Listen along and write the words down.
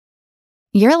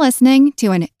You're listening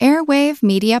to an Airwave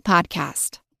Media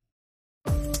Podcast.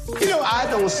 You know, I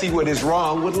don't see what is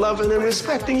wrong with loving and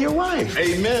respecting your wife.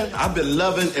 Amen. I've been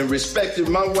loving and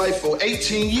respecting my wife for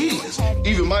 18 years.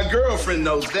 Even my girlfriend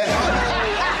knows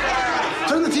that.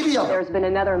 Turn the TV up. There's been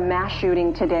another mass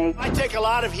shooting today. I take a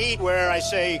lot of heat where I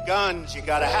say guns, you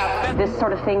gotta have them. This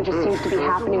sort of thing just seems to be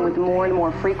happening with more and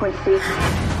more frequency.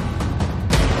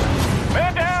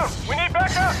 Man down! We need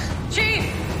backup!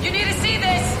 Chief, you need to see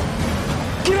this!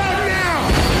 Get out now!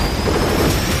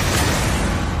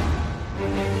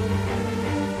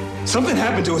 Something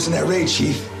happened to us in that raid,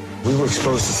 Chief. We were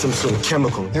exposed to some sort of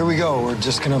chemical. Here we go. We're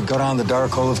just gonna go down the dark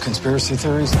hole of conspiracy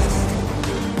theories.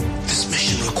 This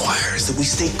mission requires that we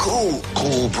stay cool.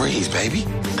 Cool breeze, baby.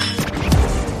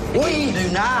 We do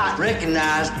not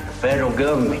recognize the federal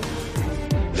government.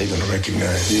 They're gonna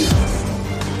recognize you.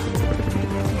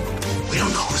 We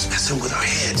don't know who's messing with our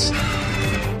heads.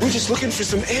 We're just looking for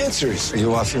some answers. Are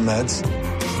you off your meds?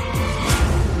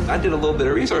 I did a little bit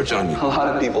of research on you. A lot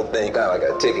of people think I'm like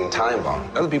a ticking time bomb.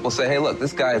 Other people say, hey, look,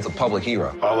 this guy is a public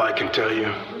hero. All I can tell you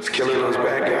is killing those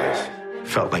bad guys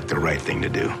felt like the right thing to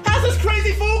do. How's this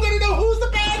crazy fool gonna know who's the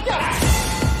bad guy?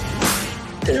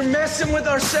 They're messing with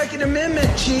our Second Amendment,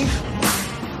 Chief.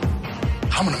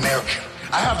 I'm an American.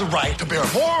 I have the right to bear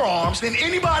more arms than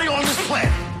anybody on this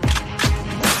planet.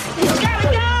 He's got a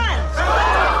gun!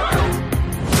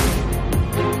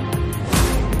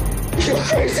 You're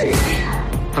crazy.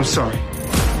 I'm sorry.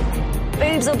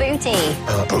 Boobs or booty?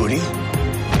 Booty?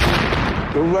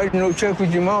 Don't write no check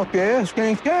with your mouth, your ass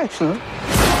can't catch, huh?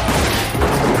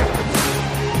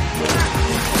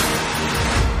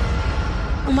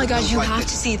 Oh my God, you have to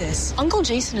see this. Uncle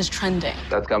Jason is trending.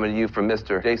 That's coming to you from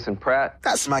Mr. Jason Pratt.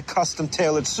 That's my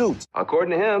custom-tailored suit.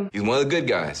 According to him, he's one of the good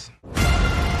guys.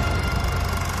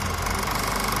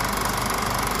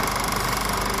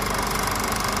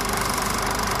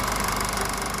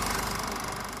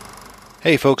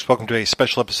 Hey folks, welcome to a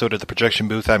special episode of The Projection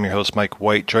Booth. I'm your host, Mike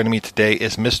White. Joining me today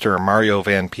is Mr. Mario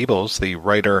Van Peebles, the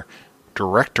writer,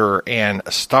 director, and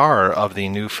star of the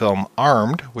new film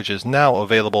Armed, which is now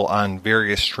available on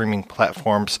various streaming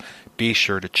platforms. Be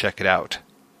sure to check it out.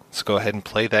 Let's go ahead and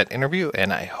play that interview,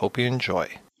 and I hope you enjoy.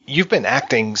 You've been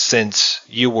acting since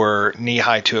you were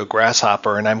knee-high to a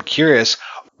grasshopper, and I'm curious,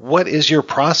 what is your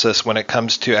process when it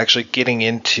comes to actually getting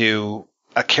into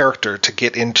a character, to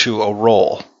get into a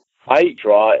role? I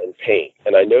draw and paint,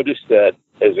 and I noticed that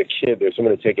as a kid, there's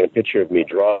someone taking a picture of me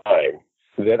drawing,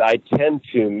 that I tend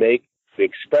to make the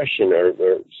expression or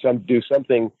do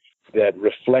something that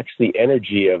reflects the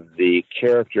energy of the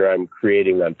character I'm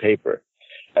creating on paper.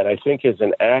 And I think as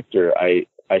an actor, I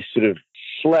sort of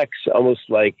flex almost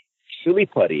like silly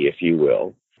putty, if you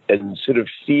will, and sort of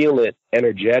feel it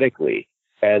energetically,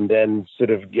 and then sort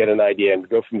of get an idea and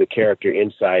go from the character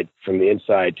from the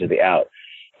inside to the out.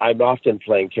 I'm often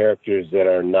playing characters that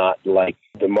are not like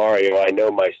the Mario I know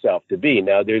myself to be.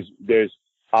 Now, there's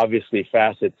obviously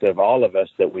facets of all of us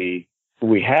that we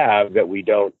have that we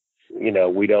don't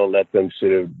let them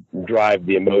sort of drive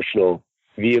the emotional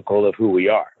vehicle of who we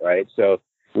are, right? So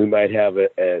we might have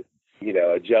a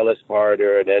jealous part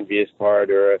or an envious part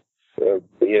or an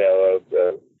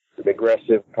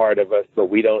aggressive part of us, but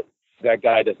that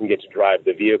guy doesn't get to drive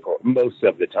the vehicle most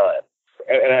of the time.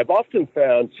 And I've often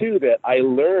found, too, that I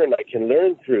can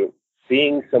learn through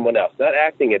being someone else, not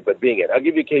acting it, but being it. I'll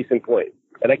give you a case in point.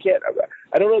 And I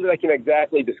don't know that I can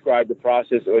exactly describe the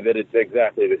process or that it's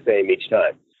exactly the same each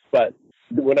time. But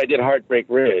when I did Heartbreak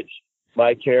Ridge,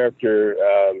 my character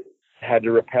had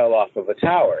to rappel off of a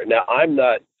tower. Now, I'm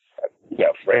not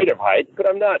afraid of heights, but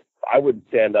I wouldn't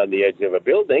stand on the edge of a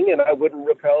building and I wouldn't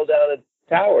rappel down a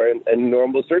tower in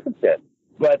normal circumstance.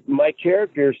 But my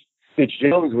character, Stitch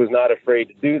Jones, was not afraid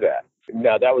to do that.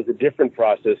 Now, that was a different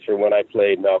process from when I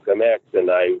played Malcolm X, and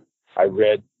I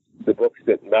read the books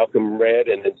that Malcolm read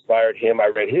and inspired him. I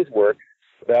read his work,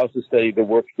 but I also studied the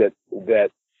works that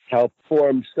helped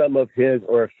form some of his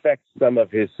or affect some of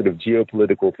his sort of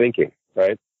geopolitical thinking,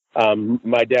 right?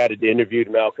 My dad had interviewed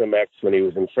Malcolm X when he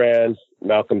was in France.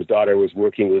 Malcolm's daughter was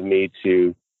working with me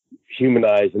to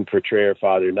humanize and portray her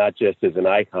father, not just as an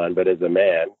icon, but as a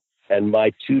man. And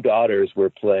my two daughters were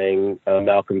playing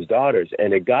Malcolm's daughters.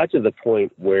 And it got to the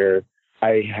point where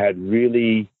I had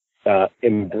really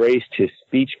embraced his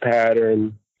speech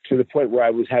pattern to the point where I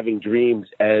was having dreams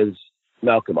as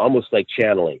Malcolm, almost like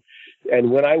channeling.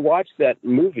 And when I watch that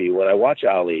movie, when I watch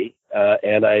Ali,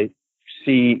 and I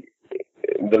see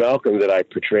the Malcolm that I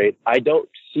portrayed, I don't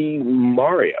see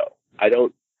Mario. I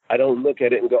don't look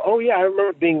at it and go, oh yeah, I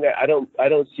remember being that. I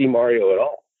don't see Mario at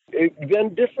all. It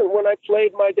then different when I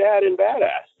played my dad in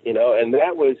Baadasssss, and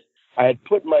that was I had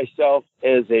put myself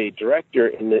as a director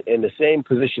in the same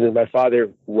position as my father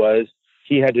was.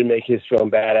 He had to make his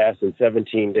film Baadasssss in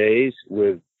 17 days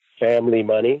with family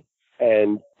money,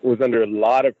 and was under a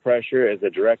lot of pressure as a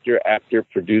director, actor,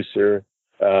 producer,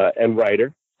 and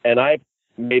writer. And I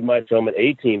made my film in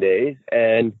 18 days.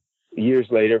 And years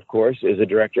later, of course, as a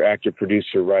director, actor,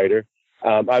 producer, writer,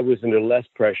 I was under less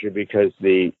pressure because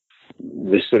the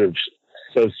sort of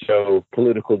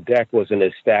socio-political deck wasn't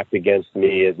as stacked against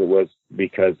me as it was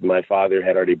because my father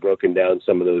had already broken down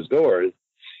some of those doors.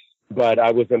 But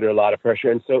I was under a lot of pressure.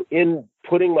 And so in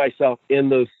putting myself in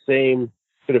those same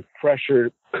sort of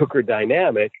pressure cooker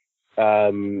dynamic,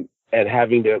 and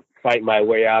having to fight my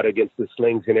way out against the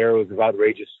slings and arrows of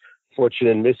outrageous fortune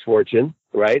and misfortune,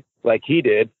 right? Like he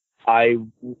did, I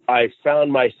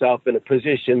found myself in a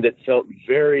position that felt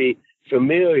very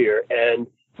familiar, and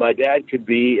my dad could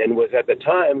be, and was at the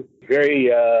time, very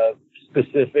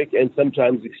specific and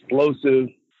sometimes explosive,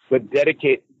 but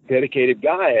dedicated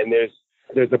guy. And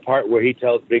there's a part where he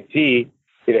tells Big T,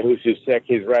 who's his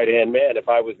right-hand man, if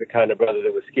I was the kind of brother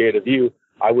that was scared of you,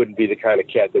 I wouldn't be the kind of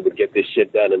cat that would get this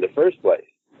shit done in the first place.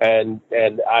 And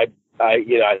I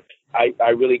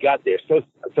really got there.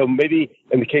 So maybe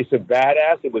in the case of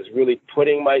Baadasssss, it was really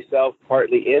putting myself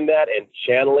partly in that and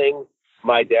channeling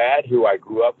my dad, who I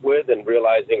grew up with, and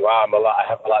realizing, wow, I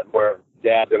have a lot more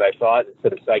dad than I thought,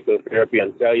 instead of psychotherapy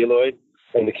on celluloid.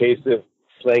 In the case of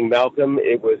playing Malcolm,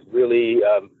 it was really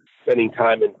spending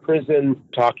time in prison,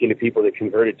 talking to people that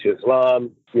converted to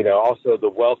Islam, also the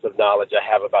wealth of knowledge I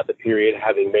have about the period,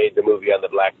 having made the movie on the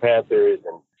Black Panthers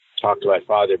and talked to my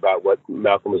father about what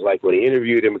Malcolm was like when he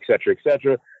interviewed him, et cetera, et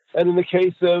cetera. And in the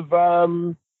case of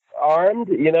Armed,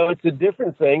 it's a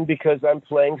different thing because I'm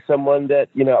playing someone that,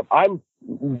 I'm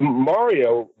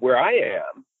Mario, where I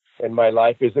am in my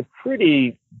life, is a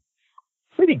pretty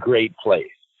great place.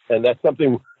 And that's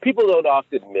something people don't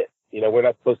often admit. We're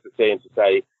not supposed to say in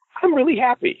society, I'm really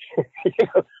happy.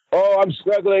 I'm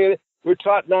struggling. We're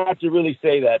taught not to really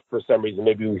say that for some reason.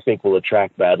 Maybe we think we'll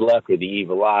attract bad luck or the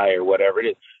evil eye or whatever it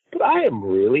is. But I am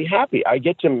really happy. I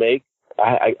get to make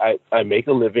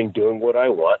a living doing what I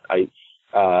want. I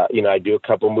do a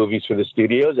couple movies for the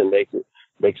studios and make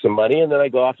some money, and then I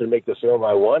go off and make the film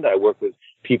I want. I work with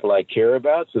people I care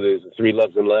about. So there's the 3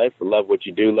 loves in life: love what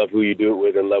you do, love who you do it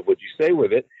with, and love what you say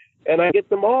with it. And I get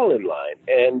them all in line.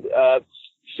 And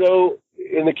so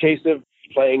in the case of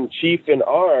playing Chief in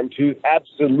Armed, who's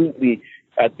absolutely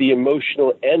at the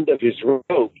emotional end of his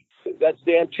rope, that's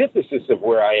the antithesis of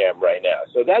where I am right now.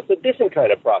 So that's a different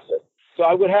kind of process. So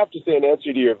I would have to say, in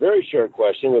answer to your very short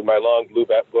question with my long blue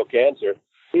book answer,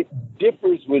 it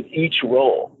differs with each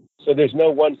role. So there's no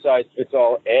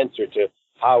one-size-fits-all answer to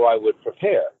how I would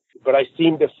prepare. But I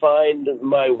seem to find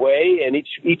my way, and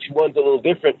each one's a little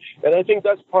different. And I think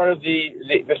that's part of the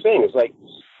thing. It's like,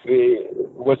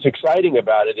 what's exciting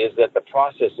about it is that the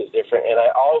process is different, and I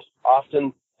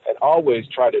often and always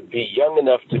try to be young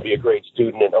enough to be a great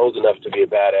student and old enough to be a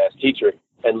badass teacher,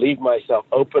 and leave myself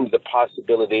open to the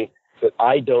possibility that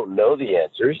I don't know the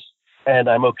answers, and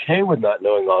I'm okay with not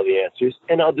knowing all the answers,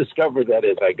 and I'll discover that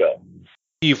as I go.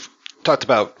 You've talked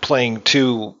about playing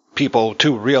two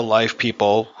real-life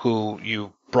people who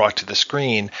you brought to the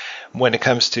screen. When it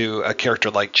comes to a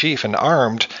character like Chief and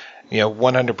Armed,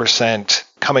 100%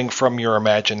 coming from your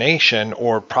imagination,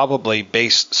 or probably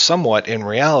based somewhat in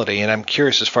reality. And I'm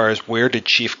curious as far as, where did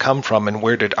Chief come from and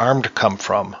where did Armed come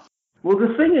from? Well,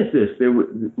 the thing is this,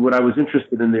 what I was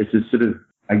interested in is sort of,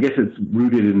 I guess it's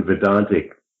rooted in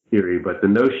Vedantic theory, but the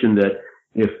notion that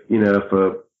if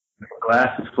a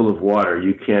glass is full of water,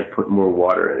 you can't put more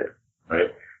water in it,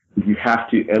 right? You have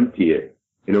to empty it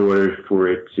in order for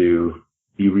it to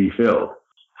be refilled.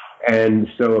 And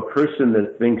so a person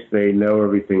that thinks they know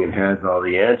everything and has all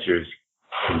the answers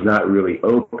is not really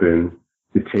open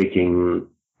to taking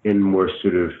in more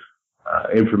sort of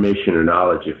information or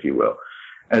knowledge, if you will.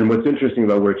 And what's interesting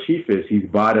about where Chief is, he's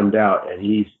bottomed out and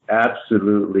he's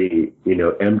absolutely,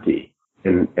 empty.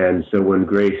 And so when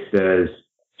Grace says,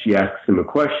 she asks him a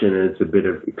question, and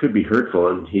it could be hurtful,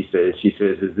 and she says,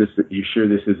 you sure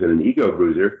this isn't an ego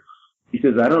bruiser? He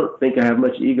says, I don't think I have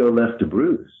much ego left to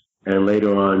bruise. And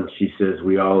later on, she says,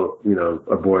 we all,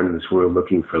 are born in this world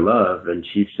looking for love. And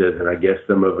Chief says, and I guess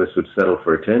some of us would settle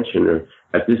for attention, or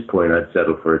at this point, I'd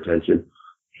settle for attention.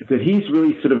 That he's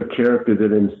really sort of a character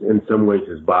that in some ways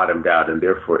is bottomed out and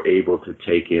therefore able to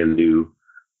take in new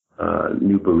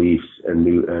beliefs and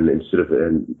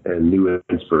new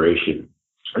inspiration.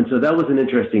 And so that was an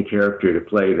interesting character to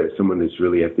play, that someone that's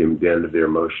really at the end of their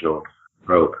emotional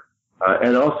rope.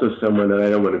 And also someone that, I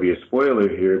don't want to be a spoiler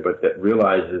here, but that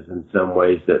realizes in some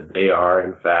ways that they are,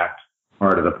 in fact,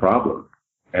 part of the problem.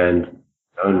 And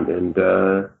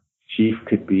Chief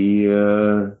could be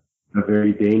a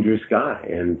very dangerous guy.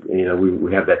 And,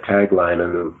 we have that tagline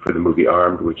for the movie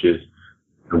Armed, which is,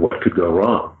 what could go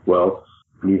wrong? Well,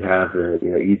 when you have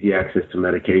easy access to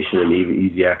medication and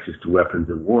easy access to weapons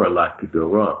of war, a lot could go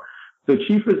wrong. So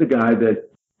Chief is a guy that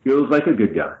feels like a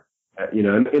good guy.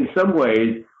 In some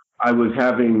ways, I was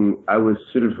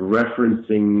sort of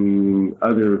referencing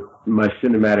my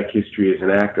cinematic history as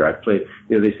an actor. I played,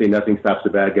 they say nothing stops a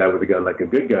bad guy with a gun like a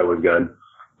good guy with a gun.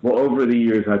 Well, over the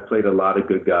years, I've played a lot of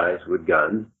good guys with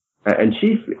guns. And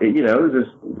Chief,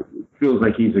 just feels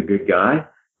like he's a good guy.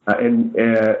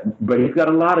 But he's got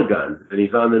a lot of guns, and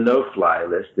he's on the no-fly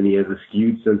list, and he has a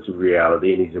skewed sense of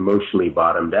reality, and he's emotionally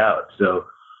bottomed out. So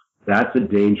that's a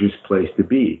dangerous place to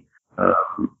be.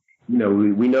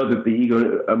 We know that the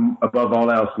ego, above all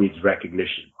else, needs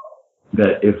recognition.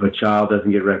 That if a child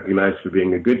doesn't get recognized for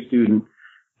being a good student,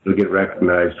 it'll get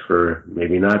recognized for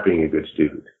maybe not being a good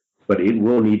student. But it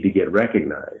will need to get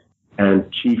recognized.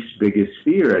 And Chief's biggest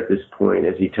fear at this point,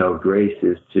 as he tells Grace,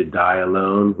 is to die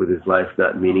alone with his life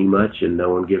not meaning much and no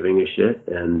one giving a shit.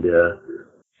 And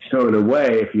so in a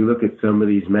way, if you look at some of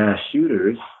these mass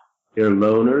shooters, they're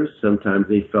loners. Sometimes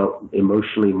they felt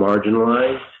emotionally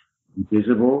marginalized,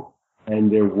 invisible, and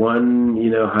they're one,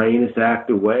 heinous act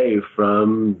away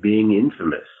from being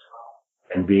infamous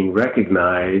and being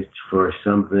recognized for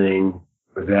something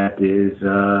that is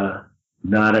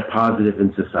not a positive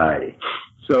in society.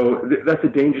 So that's a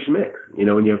dangerous mix.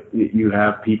 When you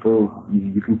have people,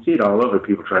 you can see it all over,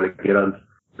 people trying to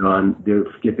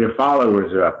get their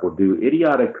followers up, will do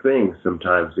idiotic things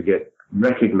sometimes to get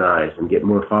recognized and get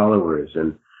more followers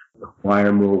and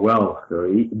acquire more wealth or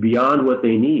beyond what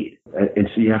they need. And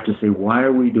so you have to say, why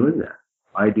are we doing that?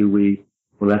 Why do we?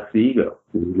 Well, that's the ego.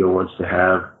 The ego wants to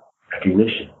have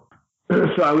recognition.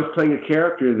 So I was playing a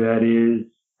character that is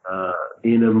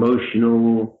in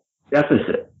emotional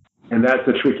deficit. And that's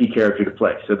a tricky character to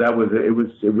play. So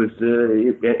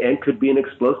it could be an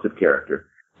explosive character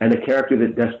and a character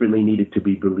that desperately needed to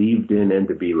be believed in and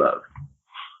to be loved.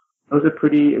 It's a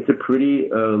pretty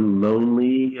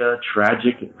lonely,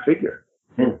 tragic figure.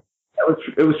 Yeah.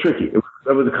 It was tricky.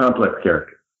 That was a complex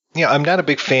character. Yeah, I'm not a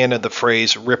big fan of the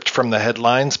phrase ripped from the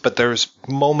headlines, but there's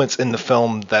moments in the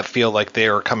film that feel like they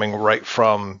are coming right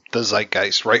from the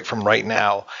zeitgeist, right from right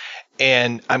now.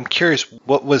 And I'm curious,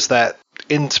 what was that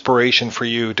inspiration for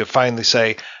you to finally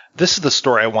say, this is the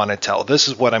story I want to tell. This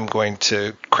is what I'm going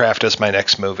to craft as my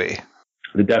next movie.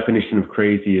 The definition of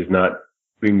crazy is not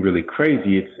being really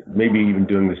crazy. It's maybe even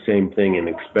doing the same thing and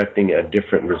expecting a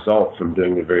different result from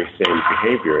doing the very same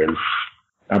behavior. And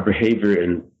our behavior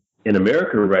in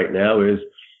America right now is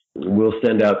we'll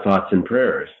send out thoughts and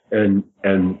prayers.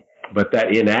 But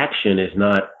that inaction is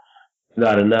not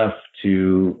enough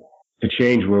to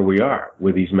change where we are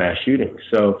with these mass shootings.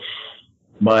 So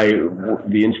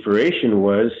the inspiration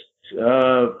was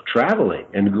traveling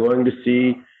and going to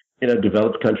see,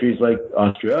 developed countries like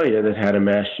Australia that had a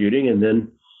mass shooting and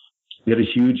then did a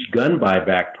huge gun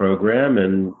buyback program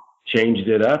and changed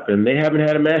it up, and they haven't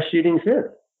had a mass shooting since,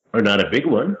 or not a big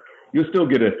one. You'll still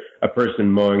get a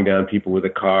person mowing down people with a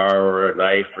car or a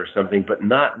knife or something, but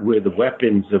not with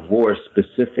weapons of war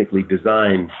specifically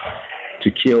designed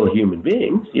to kill human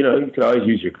beings. You can always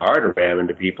use your car to ram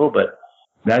into people, but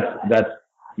that's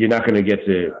you're not going to get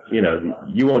to,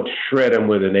 you won't shred them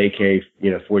with an AK,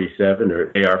 47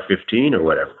 or AR-15 or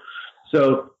whatever.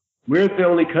 So we're the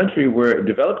only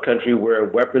developed country where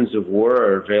weapons of war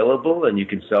are available and you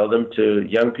can sell them to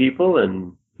young people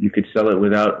and you could sell it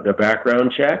without a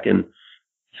background check. And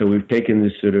so we've taken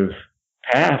this sort of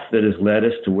path that has led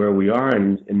us to where we are.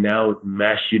 And now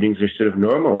mass shootings are sort of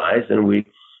normalized and we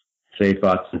say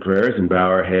thoughts and prayers and bow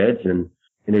our heads and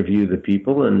interview the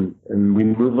people and we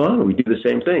move on. We do the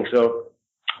same thing. So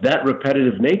that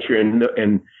repetitive nature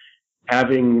and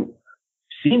having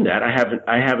seen that, I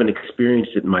haven't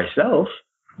experienced it myself,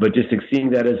 but just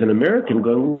seeing that as an American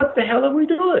going, what the hell are we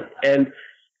doing? And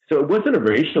so it wasn't a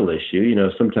racial issue.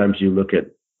 Sometimes you look at,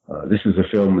 this is a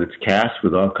film that's cast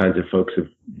with all kinds of folks of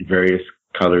various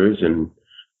colors and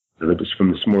it's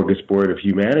from the smorgasbord of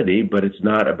humanity, but it's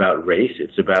not about race.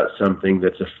 It's about something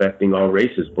that's affecting all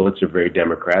races. Bullets are very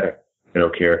democratic. I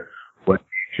don't care what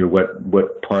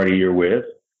party you're with.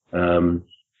 And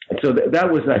so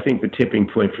that was, I think, the tipping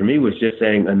point for me was just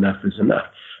saying enough is enough.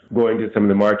 Going to some of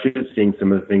the marches, seeing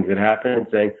some of the things that happen and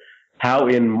saying, how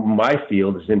in my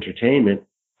field is entertainment,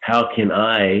 how can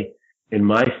I in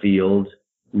my field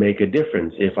make a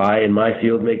difference? If I in my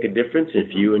field make a difference,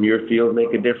 if you in your field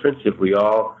make a difference, if we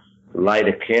all light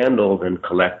a candle, then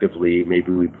collectively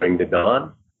maybe we bring the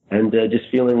dawn. And just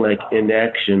feeling like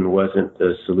inaction wasn't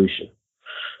the solution.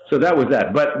 So that was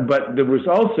that. But there was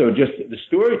also just the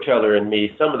storyteller in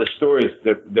me, some of the stories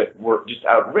that were just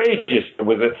outrageous. There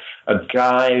was a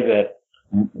guy that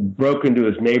broke into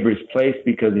his neighbor's place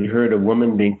because he heard a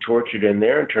woman being tortured in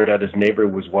there, and turned out his neighbor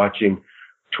was watching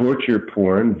torture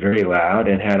porn very loud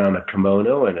and had on a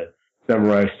kimono and a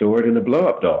samurai sword and a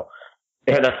blow-up doll.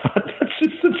 And I thought, that's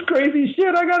just such crazy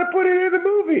shit. I got to put it in the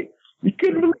movie. You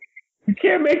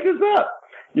can't make this up.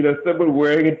 Someone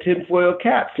wearing a tinfoil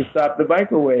cap to stop the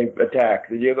microwave attacks.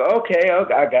 And you go, okay,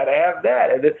 I got to have that.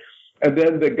 And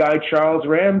then the guy, Charles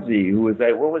Ramsey, who was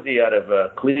what was he, out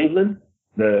of Cleveland?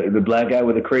 The black guy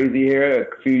with the crazy hair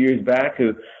a few years back,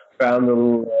 who found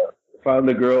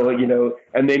the girl,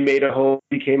 and they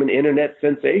became an internet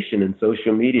sensation in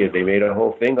social media. They made a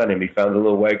whole thing on him. He found a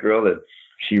little white girl that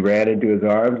she ran into his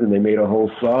arms, and they made a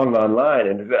whole song online.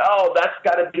 And they said, oh, that's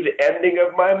got to be the ending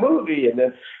of my movie. And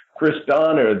then Chris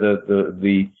Donner,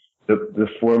 the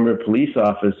former police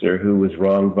officer who was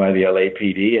wronged by the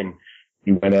LAPD, and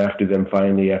he went after them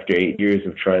finally after 8 years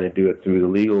of trying to do it through the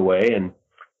legal way,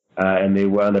 and they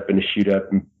wound up in a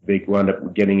shoot-up, and they wound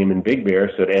up getting him in Big Bear,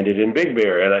 so it ended in Big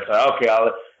Bear. And I thought, okay,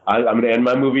 I'm going to end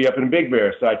my movie up in Big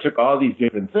Bear. So I took all these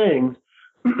different things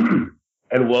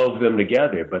and wove them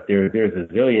together. But there's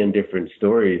a zillion different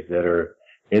stories that are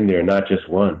in there, not just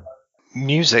one.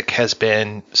 Music has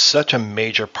been such a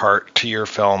major part to your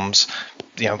films,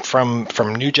 from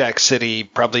New Jack City,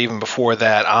 probably even before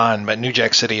that on, but New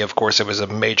Jack City, of course, it was a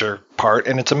major part,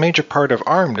 and it's a major part of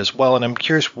Armed as well. And I'm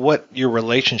curious what your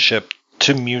relationship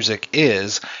to music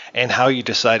is and how you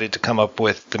decided to come up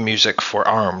with the music for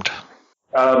Armed.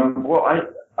 Well,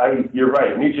 you're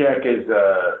right. New Jack is,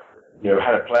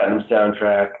 had a platinum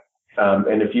soundtrack.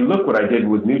 And if you look, what I did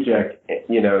with New Jack,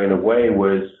 in a way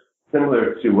was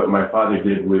similar to what my father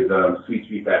did with Sweet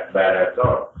Sweet Baadasssss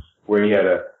Song, where he had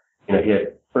he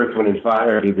had Earth, Wind and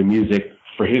Fire, he had the music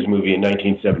for his movie in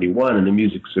 1971, and the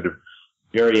music sort of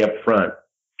very up front.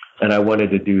 And I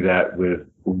wanted to do that with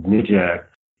New Jack.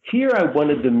 Here I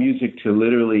wanted the music to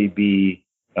literally be,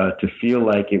 to feel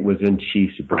like it was in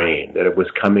Chief's brain, that it was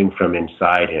coming from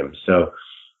inside him. So,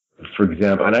 for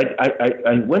example, and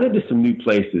I went into some new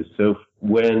places. So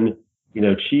when,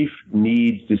 Chief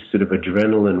needs this sort of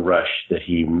adrenaline rush that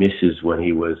he misses when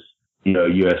he was,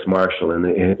 U.S. Marshal. And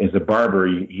as a barber,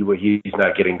 he's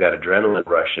not getting that adrenaline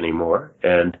rush anymore.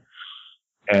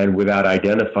 And without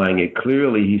identifying it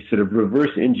clearly, he sort of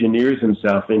reverse engineers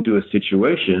himself into a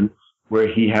situation where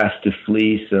he has to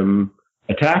flee some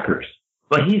attackers.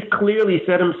 But he's clearly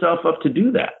set himself up to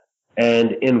do that.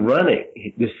 And in running,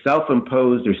 this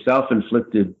self-imposed or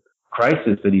self-inflicted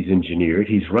crisis that he's engineered,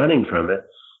 he's running from it.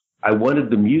 I wanted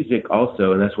the music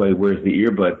also, and that's why he wears the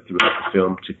earbud throughout the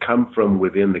film, to come from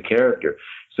within the character.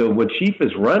 So when Chief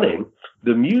is running,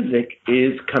 the music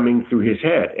is coming through his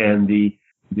head, and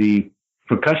the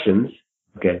percussions,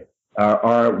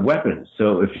 are weapons.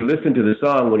 So if you listen to the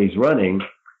song when he's running,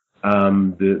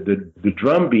 the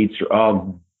drum beats are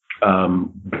all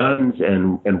guns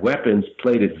and weapons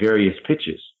played at various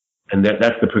pitches, and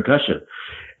that's the percussion.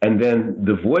 And then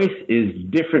the voice is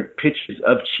different pitches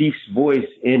of Chief's voice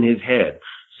in his head.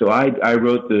 So I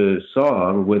wrote the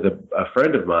song with a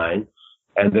friend of mine,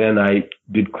 and then I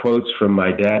did quotes from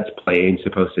my dad's play, Ain't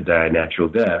Supposed to Die a Natural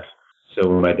Death. So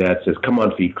when my dad says, come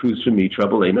on, feet, cruise for me,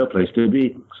 trouble ain't no place to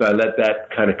be. So I let that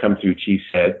kind of come through Chief's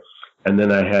head. And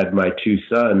then I had my two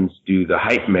sons do the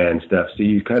hype man stuff. So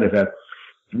you kind of have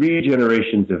 3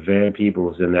 generations of Van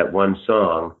Peebles in that one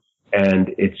song, and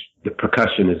the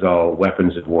percussion is all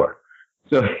weapons of war.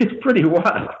 So it's pretty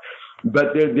wild.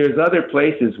 But there's other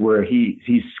places where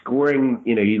he's scoring,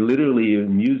 he literally,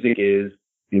 music is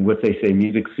what they say,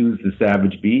 music soothes the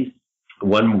savage beast.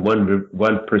 One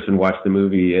person watched the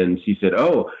movie and she said,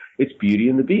 oh, it's Beauty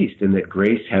and the Beast, and that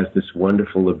Grace has this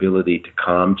wonderful ability to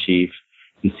calm Chief,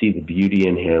 to see the beauty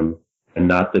in him and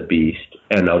not the beast.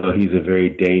 And although he's a very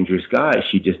dangerous guy,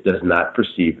 she just does not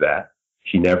perceive that.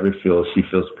 She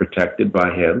feels protected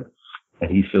by him,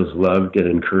 and he feels loved and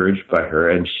encouraged by her,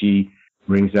 and she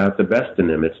brings out the best in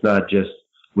him. It's not just,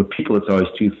 with people, it's always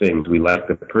 2 things. We like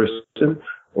the person,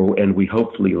 and we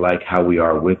hopefully like how we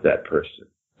are with that person.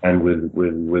 And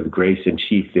with Grace and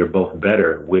Chief, they're both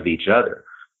better with each other.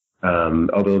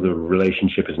 Although the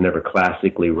relationship is never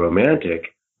classically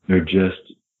romantic,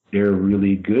 they're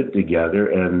really good together,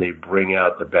 and they bring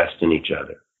out the best in each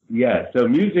other. Yeah, so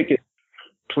music is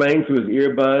playing through his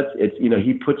earbuds. It's,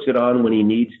 he puts it on when he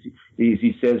needs to.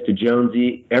 He says to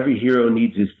Jonesy, every hero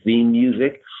needs his theme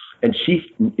music. And Chief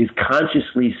is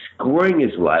consciously scoring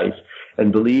his life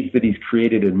and believes that he's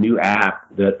created a new app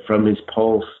that from his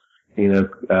pulse,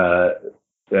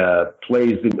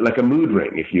 plays like a mood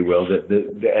ring, if you will.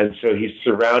 And so he's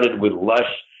surrounded with lush,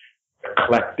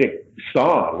 eclectic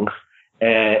songs,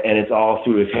 and it's all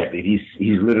through his head.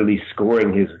 He's literally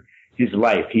scoring his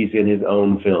life. He's in his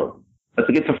own film. I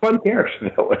think it's a fun character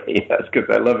that way, yes, because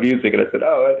I love music. And I said,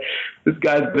 this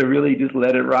guy's going to really just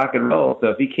let it rock and roll. So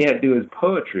if he can't do his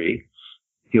poetry,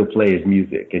 he'll play his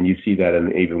music. And you see that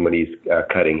even when he's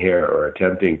cutting hair or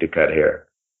attempting to cut hair.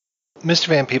 Mr.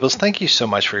 Van Peebles, thank you so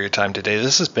much for your time today.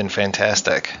 This has been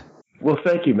fantastic. Well,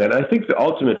 thank you, man. I think the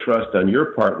ultimate trust on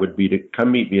your part would be to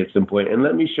come meet me at some point and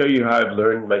let me show you how I've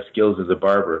learned my skills as a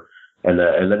barber and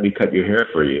let me cut your hair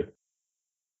for you.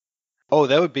 Oh,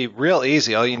 that would be real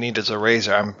easy. All you need is a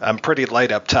razor. I'm pretty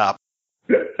light up top.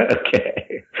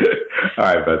 Okay. All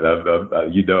right, but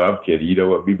I'm kidding. You don't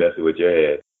want me messing with your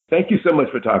head. Thank you so much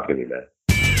for talking to me, man.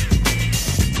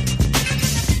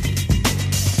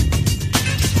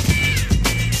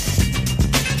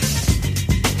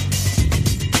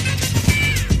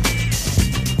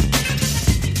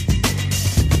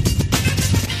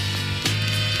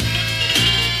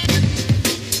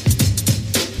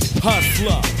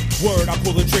 Hustler, word, I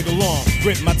pull the trigger long.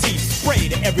 Grip my teeth, spray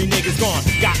to every nigga's gone.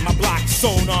 Got my block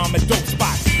sewn on my dope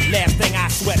spots. Last thing I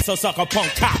sweat, so suck a punk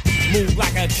cop. Move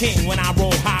like a king when I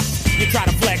roll hops. You try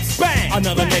to flex, bang,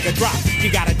 another nigga drop.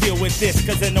 You gotta deal with this,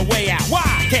 cause in the way out. Why?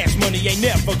 Cash money ain't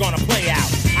never gonna play out.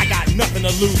 I got nothing to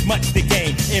lose, much to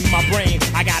gain. In my brain,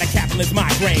 I got a capitalist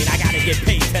migraine. I gotta get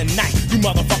paid tonight. You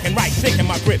motherfucking right, thinking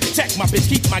my grip. Check my bitch,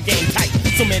 keep my game tight.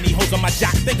 So many hoes on my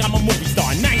jock, think I'm a movie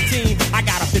star. 19, I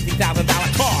got a $50,000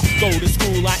 car. Go to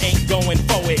school, I ain't going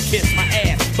for it. Kiss my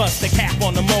ass, bust the cap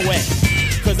on the Moet.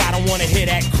 Cause I don't wanna hear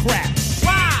that crap.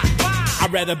 Why?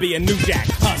 I'd rather be a New Jack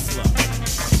hustler.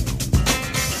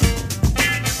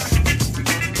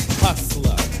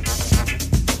 Hustler.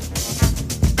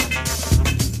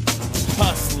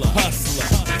 Hustler. Hustler.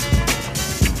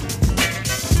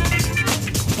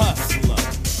 Hustler.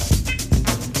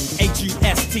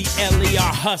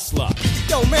 H-U-S-T-L-E-R hustler.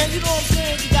 Yo, man, you know what I'm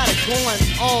saying? You got it going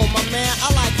on, my man. I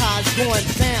like how it's going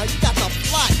down. You got the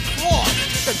fly cloth,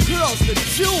 the girls, the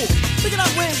jewels. Look at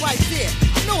that ring right there.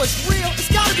 I know it's real.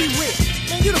 It's gotta be real.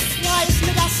 Man, you the flyest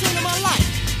nigga I've seen in my life.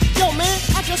 Yo, man,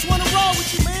 I just wanna roll with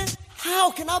you, man.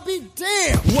 How can I be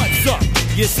damn? What's up?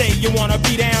 You say you wanna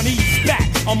be down east back.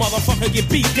 A motherfucker get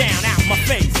beat down out my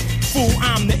face. Fool,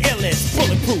 I'm the illest,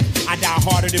 bulletproof. I die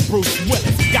harder than Bruce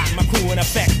Willis. Got my crew in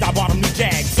effect, I bought them new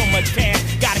Jags. So much cash,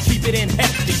 gotta keep it in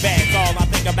hefty bags. All I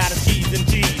think about is T's and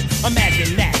G's.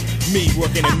 Imagine that, me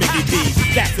working in Mickey D's.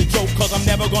 That's a joke, cause I'm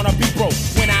never gonna be broke.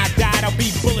 When I die, there'll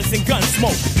be bullets and gun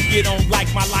smoke. You don't like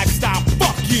my lifestyle,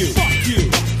 fuck you. Fuck you.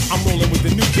 I'm rolling with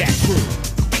the New Jack crew.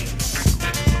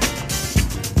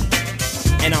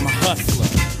 And I'm a hustler.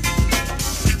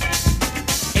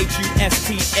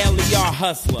 H-U-S-T-L-E-R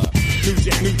hustler. New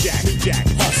Jack, New Jack, New Jack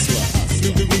hustler.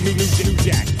 New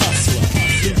Jack hustler.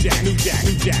 New Jack, New Jack,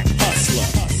 New Jack hustler.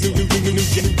 New Jack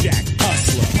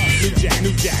hustler. New Jack, New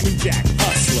Jack, New Jack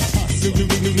hustler.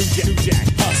 New Jack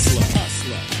hustler.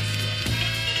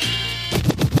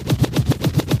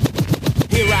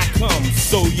 Here I come,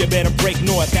 so you better break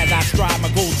north as I stride my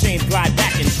gold chains glide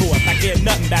back and forth. I care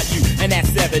nothing about you, and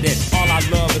that's evident. All I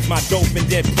love is my dope and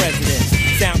dead presidents.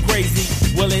 Sound crazy?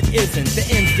 Well, it isn't. The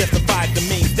ends justifies the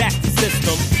means. That's the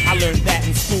system. I learned that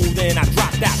in school, then I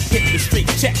dropped out. Hit the street,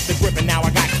 checked the grip, and now I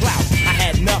got clout. I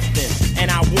had nothing, and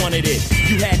I wanted it.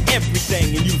 You had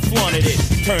everything, and you flaunted it.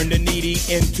 Turned the needy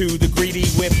into the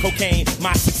greedy with cocaine.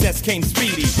 My success came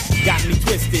speedy. Got me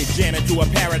twisted, jammed into a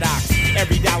paradox.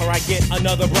 Every dollar I get,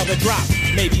 another brother drop.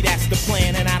 Maybe that's the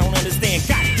plan, and I don't understand.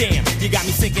 Goddamn, you got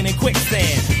me sinking in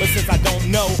quicksand. But since I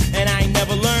don't know, and I ain't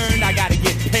never learned, I gotta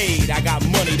get paid. I got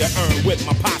money to earn with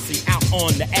my posse out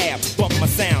on the Ave. Bump my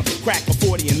sound, crack a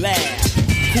 40 and laugh.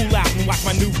 Cool out and watch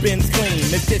my new Benz clean.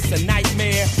 Is this a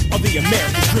nightmare or the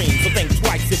American dream? So think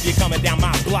twice if you're coming down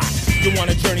my block. You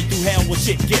want to journey through hell? Well,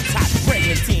 shit gets hot.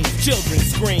 Pregnant teens, children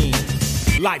scream.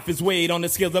 Life is weighed on the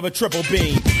scales of a triple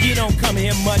beam. You don't come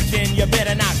here much and you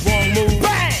better not wrong move.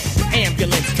 Bang!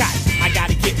 Ambulance cot. I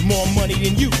gotta get more money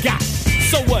than you got.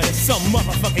 So what if some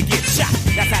motherfucker gets shot?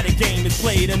 That's how the game is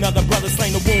played. Another brother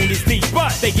slain, the wound is deep,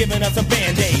 but they giving us a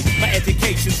band-aid. My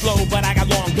education's low, but I got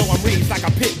long going reads like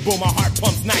a pit bull. My heart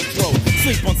pumps nitro.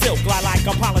 Sleep on silk, lie like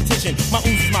a politician. My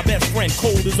ooze is my best friend,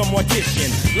 cold as a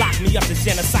mortician. Lock me up to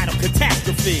genocidal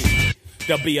catastrophe.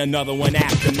 There'll be another one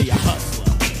after me, a hustler.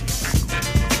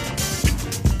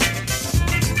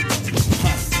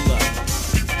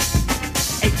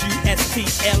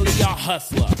 H-U-S-T-L-E-R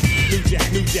hustler. New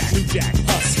Jack, New Jack, New Jack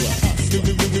hustler. New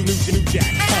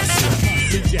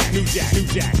Jack, New Jack, New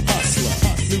Jack hustler.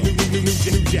 New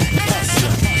Jack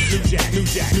Hustler. New Jack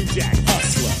Hustler. New Jack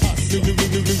Hustler.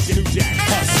 New Jack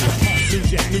Hustler. New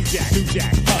Jack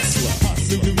Hustler.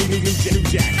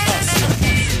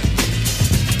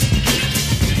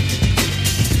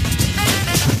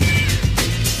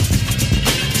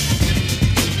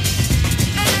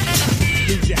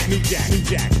 New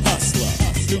Jack Hustler.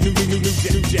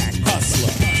 New Jack Hustler. New Jack Hustler.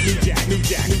 New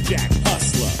Jack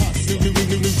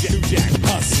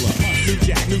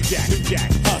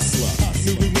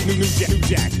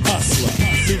Hustler. New Jack Hustler.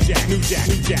 New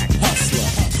Jack Hustler.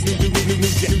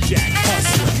 New Jack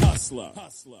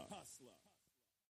Hustler.